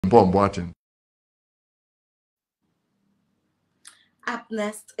bomb watching. Up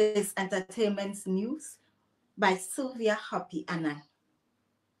next is Entertainment News by Sylvia Hoppy Annan.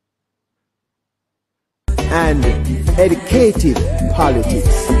 And educative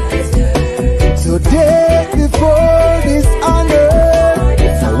politics. Today before this honor,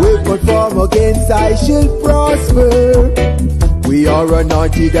 I will perform against I shall prosper. We are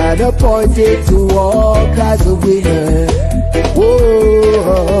anointed and appointed to walk as a winner. Whoa.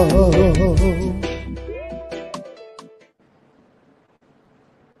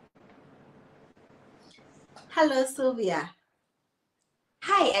 Hello, Sylvia.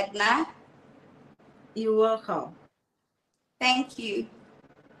 Hi, Edna. You're welcome. Thank you.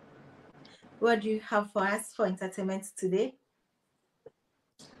 What do you have for us for entertainment today?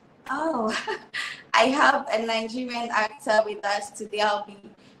 Oh, I have a Nigerian actor with us today. I'll be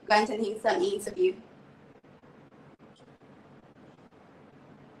granting him some interview.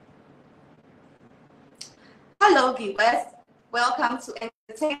 Hello, viewers. Welcome to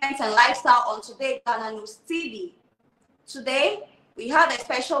Entertainment and Lifestyle on Today Ghana News TV. Today, we have a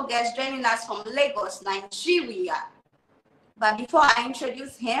special guest joining us from Lagos, Nigeria. But before I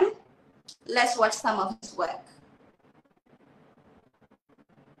introduce him, let's watch some of his work.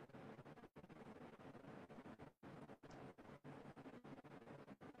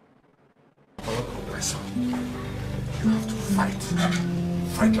 You have to fight.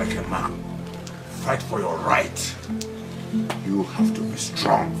 Fight like a man. Fight for your right. You have to be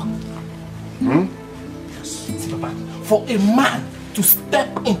strong. Yes. See, Papa, for a man to step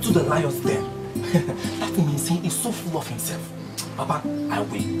into the lion's den, that means he is so full of himself. Papa, I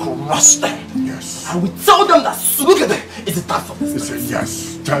will crush them. Yes. I will tell them that Sulugede is the task of this.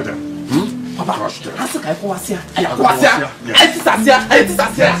 Yes. Tell them. Papa, crush them. Yes.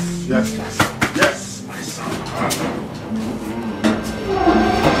 Yes. Yes. My son.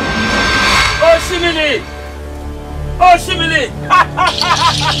 Oshimili! Oshimili!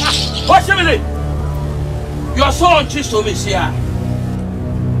 Oshimili! Your son just told me here.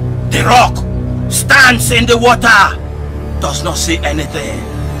 The rock stands in the water. Does not say anything.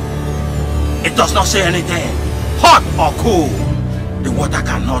 It does not say anything. Hot or cool, the water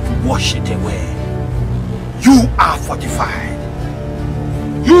cannot wash it away. You are fortified.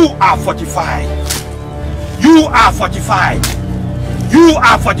 You are fortified. You are fortified. You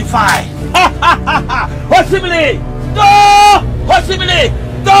are fortified. Oshimili! Go! Oshimili!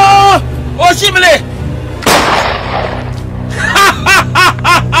 Go! Oshimili!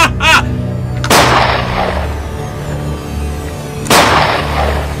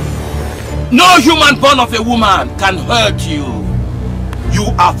 No human born of a woman can hurt you.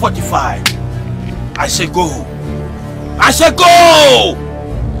 You are fortified. I say go. I say go!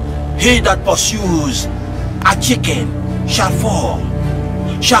 He that pursues a chicken shall fall.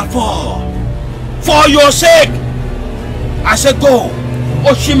 Shall fall. For your sake. I say go.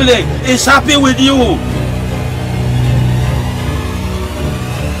 Oshimili is happy with you.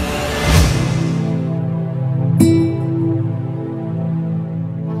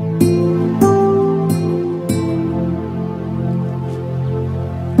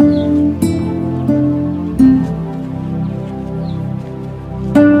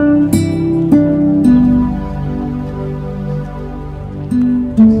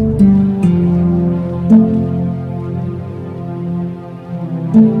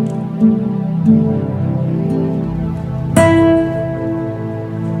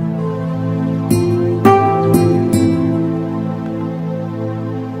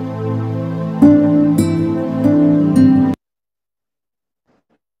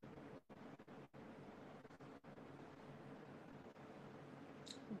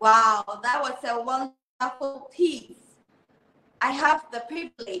 Wow, that was a wonderful piece. I have the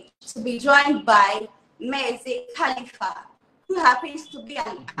privilege to be joined by Meze Kalifah, who happens to be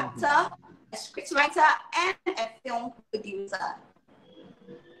an actor, a scriptwriter, and a film producer.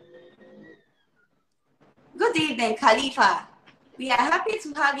 Good evening, Kalifah. We are happy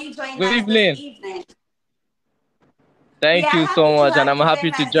to have you join us this evening. Thank you so much, and I'm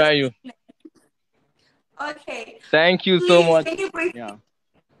happy to join you. Okay. Thank you so much.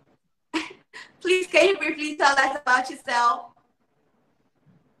 Please, can you briefly tell us about yourself?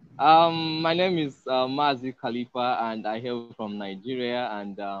 My name is Meze Kalifah, and I hail from Nigeria,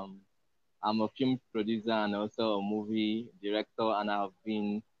 and I'm a film producer and also a movie director, and I've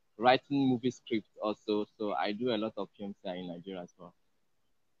been writing movie scripts also, so I do a lot of films here in Nigeria as well.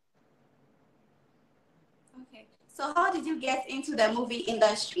 Okay, so how did you get into the movie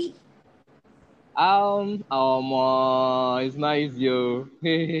industry? It's nice, yo.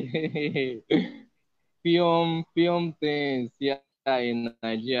 Film things, yeah. in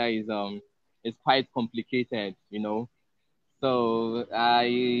Nigeria is quite complicated, you know. So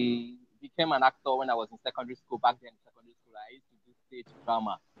I became an actor when I was in secondary school. Back then in secondary school, I used to do stage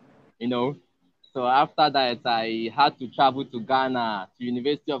drama, you know. So after that, I had to travel to Ghana, to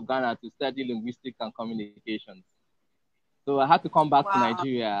University of Ghana to study linguistics and communications. So I had to come back to Wow.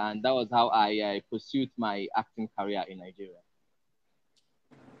 Nigeria, and that was how I pursued my acting career in Nigeria.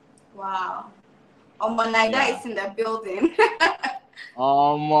 Wow. Omonaida Yeah. is in the building.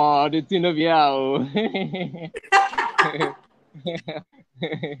 The thing of yeah.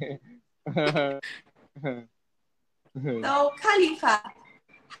 So, Khalifa, how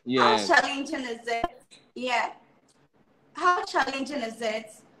Yes. challenging is it? Yeah. How challenging is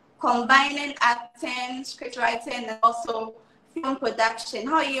it combining acting, script writing, and also film production?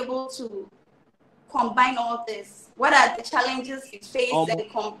 How are you able to combine all this? What are the challenges you face Um, in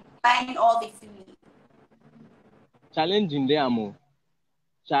combining all these things? challenging there, Amo.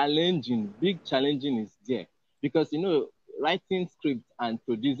 Challenging, big challenging is there because you know writing script and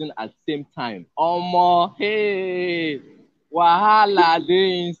producing at the same time. Hey, wahala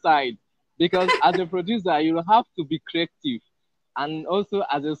dey inside because as a producer you have to be creative, and also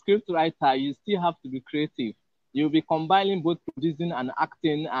as a script writer you still have to be creative. You'll be combining both producing and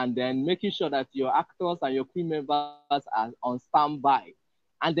acting, and then making sure that your actors and your crew members are on standby.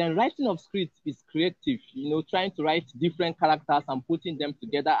 And then writing of scripts is creative, you know, trying to write different characters and putting them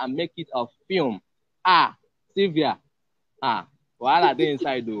together and make it a film. Sylvia, wahala dey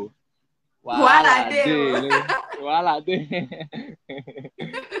inside though. Voila, Wahala dey, there. you know. Wahala dey.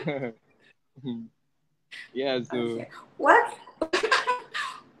 Yeah, so Okay. What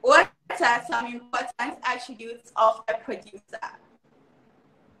what are some important attributes of a producer?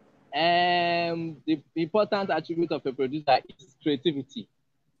 the important attribute of a producer is creativity,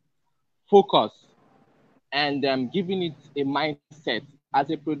 focus, and giving it a mindset. As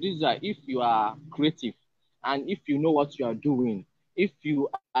a producer, if you are creative and if you know what you are doing, if you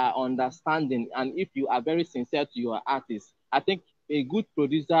are understanding, and if you are very sincere to your artist, I think a good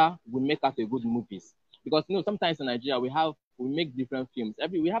producer will make us a good movies. Because you know, sometimes in Nigeria we make different films.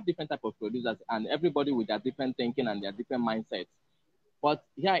 We have different type of producers, and everybody with their different thinking and their different mindsets. But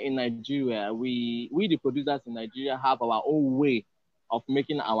here in Nigeria, we the producers in Nigeria have our own way of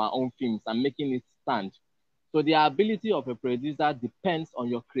making our own films and making it stand. So the ability of a producer depends on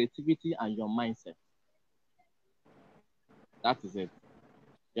your creativity and your mindset. That is it.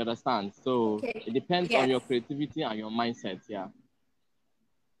 You understand? So Okay. it depends on Yes. your creativity and your mindset, yeah.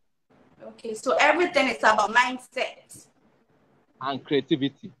 Okay. So everything is about mindset. And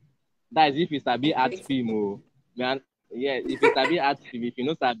creativity. That is if it's a bit And art creativity. film, oh. Man, yeah, if it's a bit art film, if you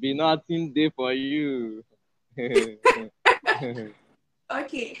know sabi, nothing there for you.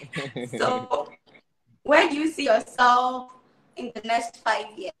 Okay. So where do you see yourself in the next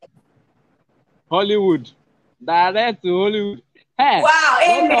 5 years? Hollywood. Direct to Hollywood. Hey, Wow,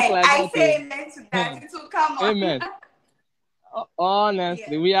 don't talk amen. like I that. say amen to that. It will come on. Amen.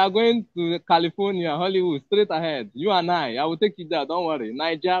 Honestly, Yeah. we are going to California, Hollywood, straight ahead. You and I will take you there. Don't worry.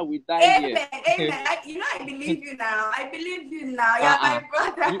 Niger, we die here. Amen. Amen. I believe you now. I believe you now. You're Uh-uh. my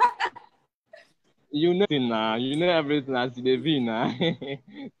brother. You know everything now. You know everything as the be now.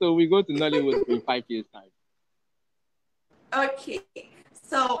 So we go to Nollywood in 5 years' time. Okay.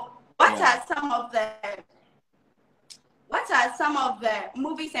 So what Yeah. are some of the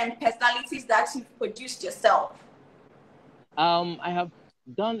movies and personalities that you've produced yourself? I have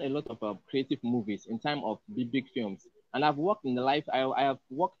done a lot of creative movies in time of big films, and I've worked in the life. I have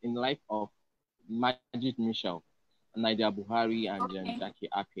worked in the life of Majid Michel, Nadia Buhari, and Okay. Jackie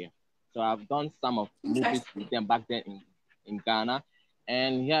Appiah. So I've done some of movies with them back then in Ghana,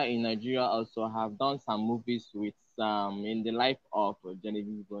 and here in Nigeria also have done some movies with in the life of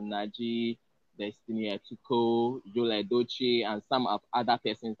Genevieve Bonaji, Destiny Etuko, Joel Edochie, and some of other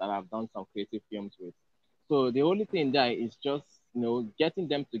persons that I've done some creative films with. So the only thing there is just, you know, getting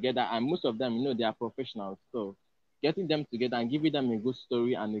them together, and most of them, you know, they are professionals. So getting them together and giving them a good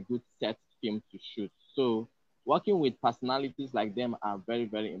story and a good set film to shoot. So working with personalities like them are very,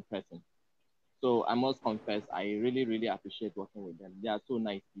 very impressive. So I must confess, I really, really appreciate working with them. They are so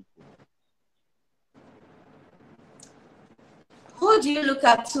nice people. Who do you look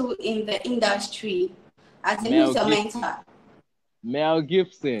up to in the industry? As in, who's your mentor? Mel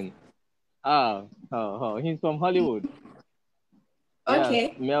Gibson. He's from Hollywood. Okay.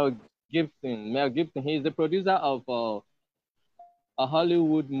 Yes, Mel Gibson. Mel Gibson. He's the producer of a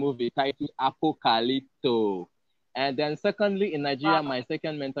Hollywood movie titled Apocalypto. And then secondly, in Nigeria, my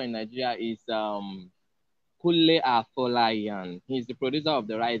second mentor in Nigeria is Kule Afolayan. He's the producer of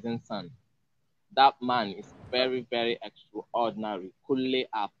The Rising Sun. That man is very, very extraordinary. Kule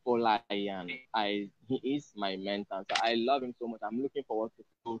Afolayan. He is my mentor. So I love him so much. I'm looking forward to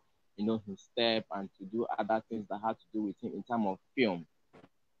follow, his step and to do other things that have to do with him in terms of film.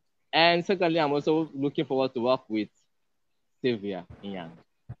 And secondly, I'm also looking forward to work with Sylvia Ian.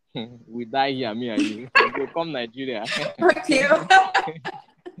 We die here, me and you. We'll come Nigeria. Okay.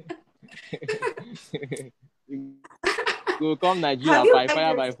 We'll come Nigeria Have you by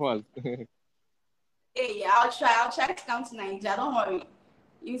fire, by force. Hey, I'll try. I'll try to come to Nigeria. Don't worry.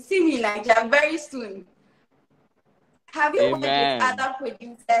 You see me in Nigeria very soon. Have you worked with Amen. other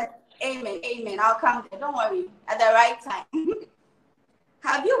producers? Amen. Amen. I'll come there. Don't worry. At the right time.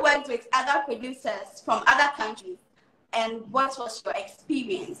 Have you worked with other producers from other countries? And what was your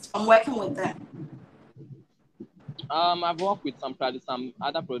experience from working with them? I've worked with some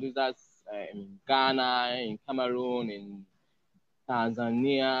other producers in Ghana, in Cameroon, in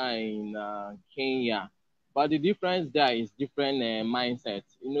Tanzania, in Kenya. But the difference there is different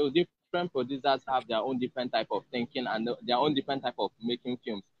mindsets. Different producers have their own different type of thinking and their own different type of making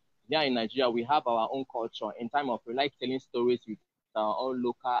films. Here in Nigeria, we have our own culture in time of we like telling stories with our own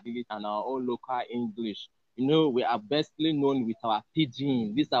local ability and our own local English. We are bestly known with our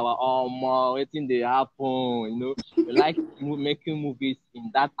pidgin. This our waiting they happen. We like making movies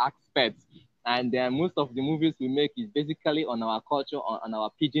in that aspect. And most of the movies we make is basically on our culture, on our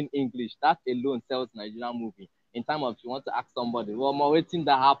pidgin English. That alone sells Nigerian movie. In time of you want to ask somebody, well, more waiting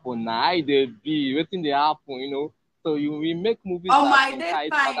that happen now, I did be waiting they happen. So we make movies that entice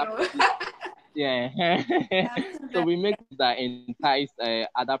other people. Yeah. So we make that entice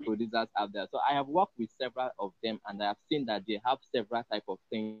other producers out there. So I have worked with several of them, and I have seen that they have several type of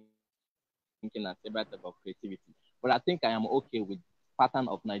thinking and several type of creativity. But I think I am okay with pattern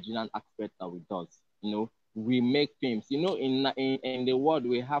of Nigerian aspect that we does. We make films. In the world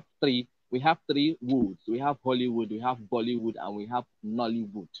we have three woods. We have Hollywood, we have Bollywood, and we have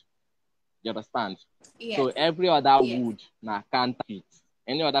Nollywood. You understand? Yes. So every other wood na counterfeit.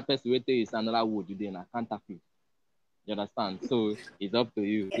 Any other person waiting is another wood you na counterfeit. You understand? So it's up to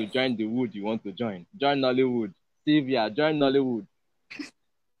you to join the wood you want to join. Join Nollywood. Sylvia, join Nollywood.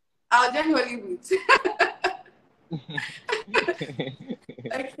 I'll join Hollywood.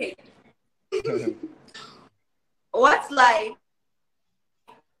 Okay. What life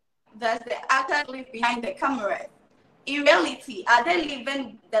does the actor live behind the camera? In reality, are they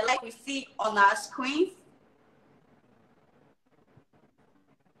living the life we see on our screens?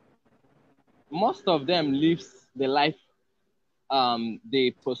 Most of them lives the life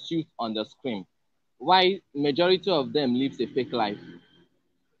they pursue on the screen. Why majority of them lives a fake life?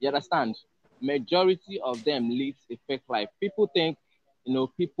 You understand? Majority of them lives a fake life. People think,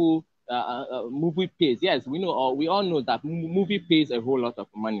 people movie pays. Yes, we know, or we all know that movie pays a whole lot of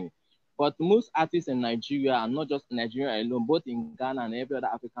money. But most artists in Nigeria, and not just Nigeria alone, both in Ghana and every other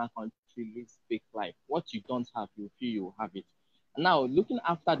African country, lives fake life. What you don't have, you feel you have it. Now, looking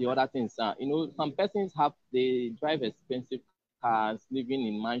after the other things, some persons they drive expensive cars, living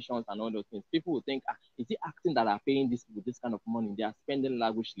in mansions and all those things. People will think, is it acting that are paying this with this kind of money? They are spending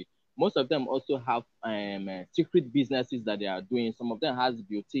lavishly. Most of them also have secret businesses that they are doing. Some of them has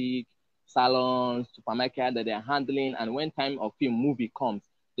boutique, salons, supermarket that they are handling. And when time of film movie comes,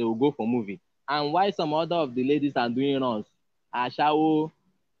 they will go for movie. And why some other of the ladies are doing runs? Ashawo,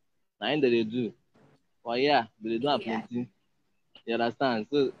 and they do. Well, yeah, they do have plenty. You understand?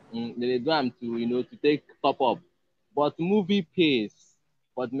 So they do them to take top up. But movie pays.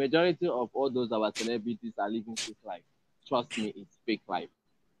 But majority of all those our celebrities are living fake life. Trust me, it's fake life.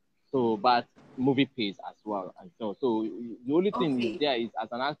 So, but movie pays as well. And so the only thing is there is as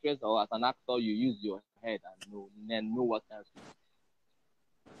an actress or as an actor, you use your head and know what else.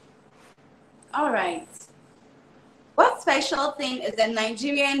 All right. What special thing is the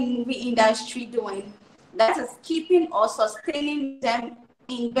Nigerian movie industry doing that is keeping or sustaining them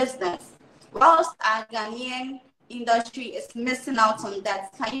in business, whilst our Ghanaian industry is missing out on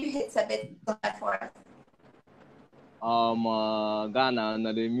that? Can you hit a bit on that for us? Ghana,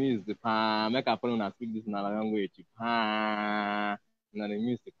 na the music, make a phone and speak this in another language, na the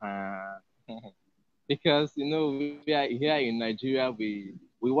music, because we are here in Nigeria, we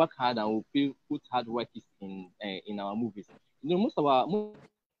work hard and we put hard work in our movies. Most of our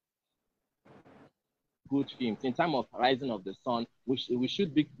good films in time of Rising of the Sun, we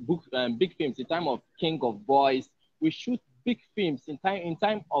shoot big films in time of King of Boys. We shoot big films in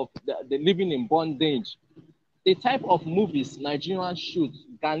time of the Living in Bondage. The type of movies Nigerians shoot,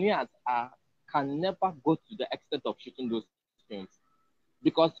 Ghanaians can never go to the extent of shooting those films.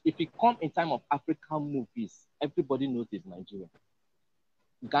 Because if you come in time of African movies, everybody knows it's Nigeria.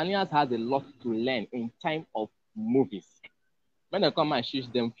 Ghanaians has a lot to learn in time of movies. When I come and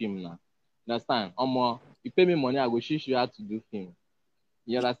teach them film now, you understand? You pay me money, I will teach you how to do film.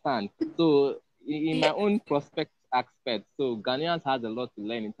 You understand? So in my own prospect aspect, so Ghanaians has a lot to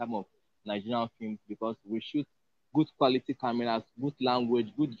learn in terms of Nigerian films because we shoot good quality cameras, good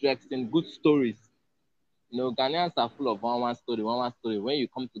language, good directing, good stories. You know, Ghanaians are full of one story, one story. When you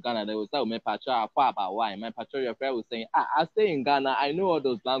come to Ghana, they will say, my patrol, about why? My patrol, your friend will say, I stay in Ghana, I know all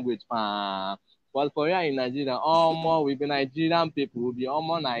those language. But for you in Nigeria, more we be Nigerian people, we be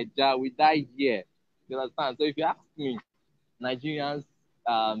more Niger, we die here. You understand? So if you ask me, Nigerians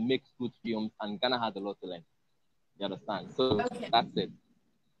make good films and Ghana has a lot to learn. You understand? So that's it.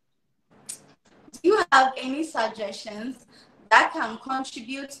 Do you have any suggestions that can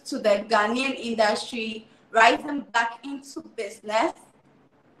contribute to the Ghanaian industry rising back into business?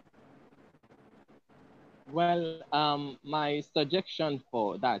 Well, my suggestion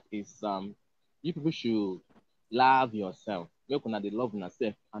for that is you people should love yourself. Make una dey love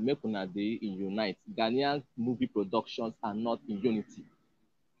yourself and make una dey in unite. Ghanaian movie productions are not in unity.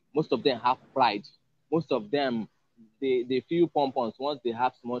 Most of them have pride. Most of them they feel pompons once they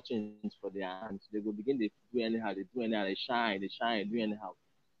have small change for their hands. They will begin to do anyhow, they shine, do anyhow.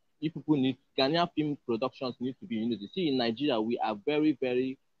 You people need Ghanaian film productions need to be in unity. See, in Nigeria, we are very,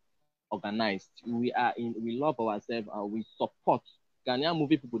 very organized. We love ourselves and we support. Ghanaian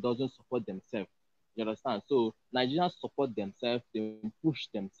movie people doesn't support themselves. You understand? So Nigerians support themselves, they push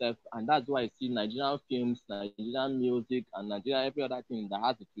themselves, and that's why I see Nigerian films, Nigerian music, and Nigeria every other thing that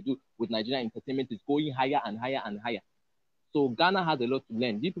has to do with Nigerian entertainment is going higher and higher and higher. So Ghana has a lot to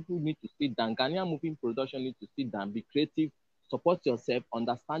learn. These people need to sit down. Ghanaian movie production need to sit down, be creative, support yourself,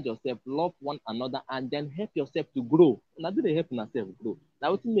 understand yourself, love one another, and then help yourself to grow. Now do they help yourself grow?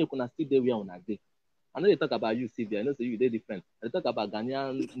 Now what make una still there where una dey? I know they talk about you, Sylvia. I know so you they different. They talk about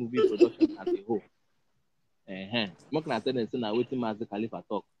Ghanaian movie production as a whole. What can I tell them? So now waiting Master Kalifah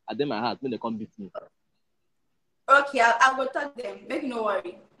talk. At them my heart when they come beat me. Okay, I will tell them. Make no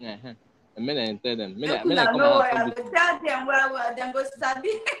worry. And then tell them. No worry. I will tell them well, then go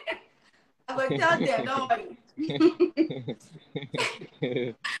study. I will tell them, don't worry.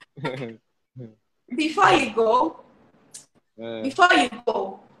 Before you go,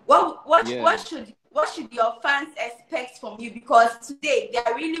 what should your fans expect from you? Because today they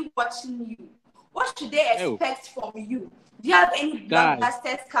are really watching you. What should they expect from you? Do you have any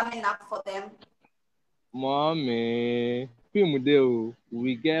blockbusters coming up for them? Mommy, film deal.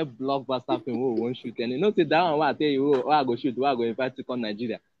 We get blockbuster film we won't shoot. And you know, say that one I tell you, I go shoot, I go invite to come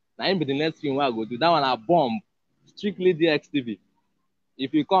Nigeria. Now, be the next film I go do. That one a bomb. Strictly DXTV.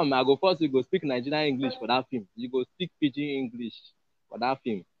 If you come, I go first. You go speak Nigerian English for that film. You go speak Pidgin English for that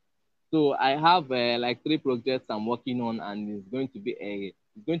film. So I have like 3 projects I'm working on, and it's going to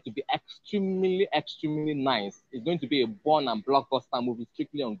be extremely, extremely nice. It's going to be a born and blockbuster movie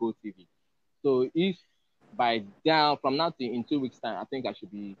strictly on GoTV. So if from now to in 2 weeks time, I think I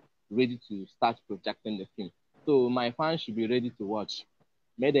should be ready to start projecting the film. So my fans should be ready to watch.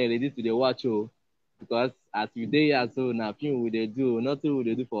 May they ready to watch, because as you day so now film will they do, nothing will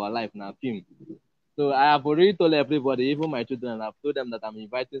they do for our life now film. So I have already told everybody, even my children, I've told them that I'm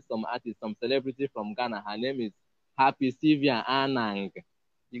inviting some artists, some celebrity from Ghana. Her name is Happy Sylvia Anang.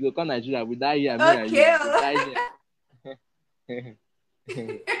 You go come Nigeria, we die here, okay.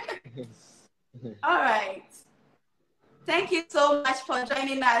 All right. Thank you so much for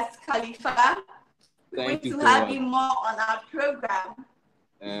joining us, Kalifah. We're going to have you more on our program.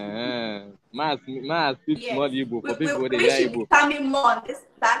 We should be coming more on this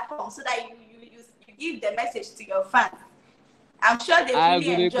platform so that you give the message to your fans. I'm sure they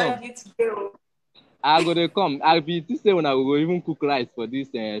really enjoyed you today. I go to come. I'll be to say when I will even cook rice for this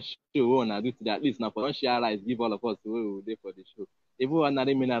show. When I do today, at least now for don't share rice, give all of us we will do for the show. Even one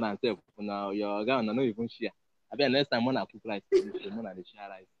another minute and self, now your guy not even share. I bet next time when I cook rice, more than they share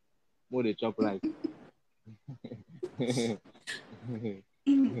rice, more they chop rice.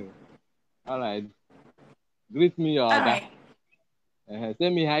 All right. Greet me, your guy. Say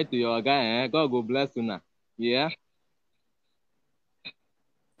me hi to your guy. God go bless you now. Yeah.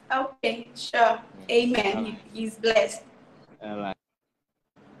 Okay, sure. Amen. Right. He's blessed. All right.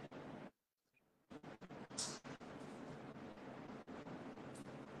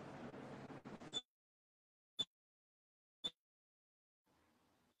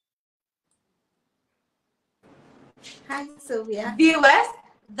 Hi, Sylvia. Viewers,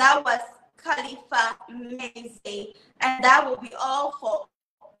 that was Kalifah Ibeh, and that will be all for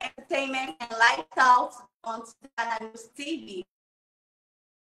entertainment and lifestyle on Ghana News TV.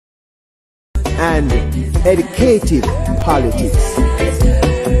 And educative politics.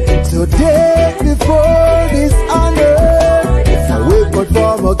 Today before this honor, I will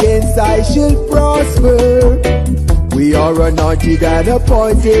perform against I shall prosper. We are anointed and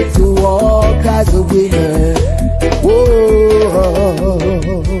appointed to walk as a winner. Whoa.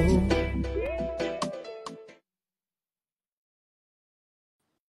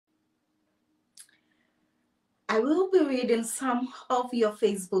 I will be reading some of your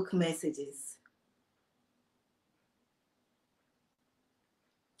Facebook messages.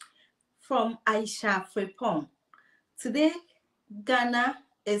 From Aisha Frepon. Today, Ghana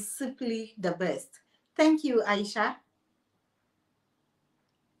is simply the best. Thank you, Aisha.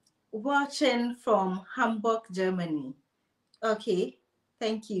 Watching from Hamburg, Germany. Okay,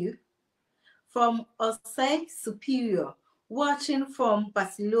 thank you. From Osei Superior. Watching from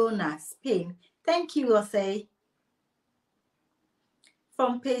Barcelona, Spain. Thank you, Osei.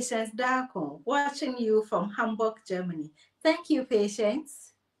 From Patience Darko. Watching you from Hamburg, Germany. Thank you,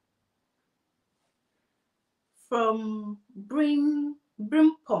 Patience. From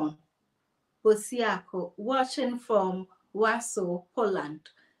Brimpon, Bosiako, watching from Warsaw, Poland.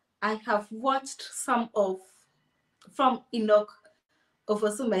 I have watched some of from Enoch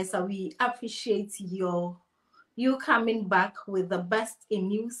Ovosumesa. We appreciate you coming back with the best in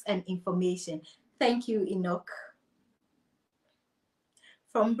news and information. Thank you, Enoch.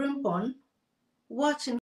 From Brimpon, watching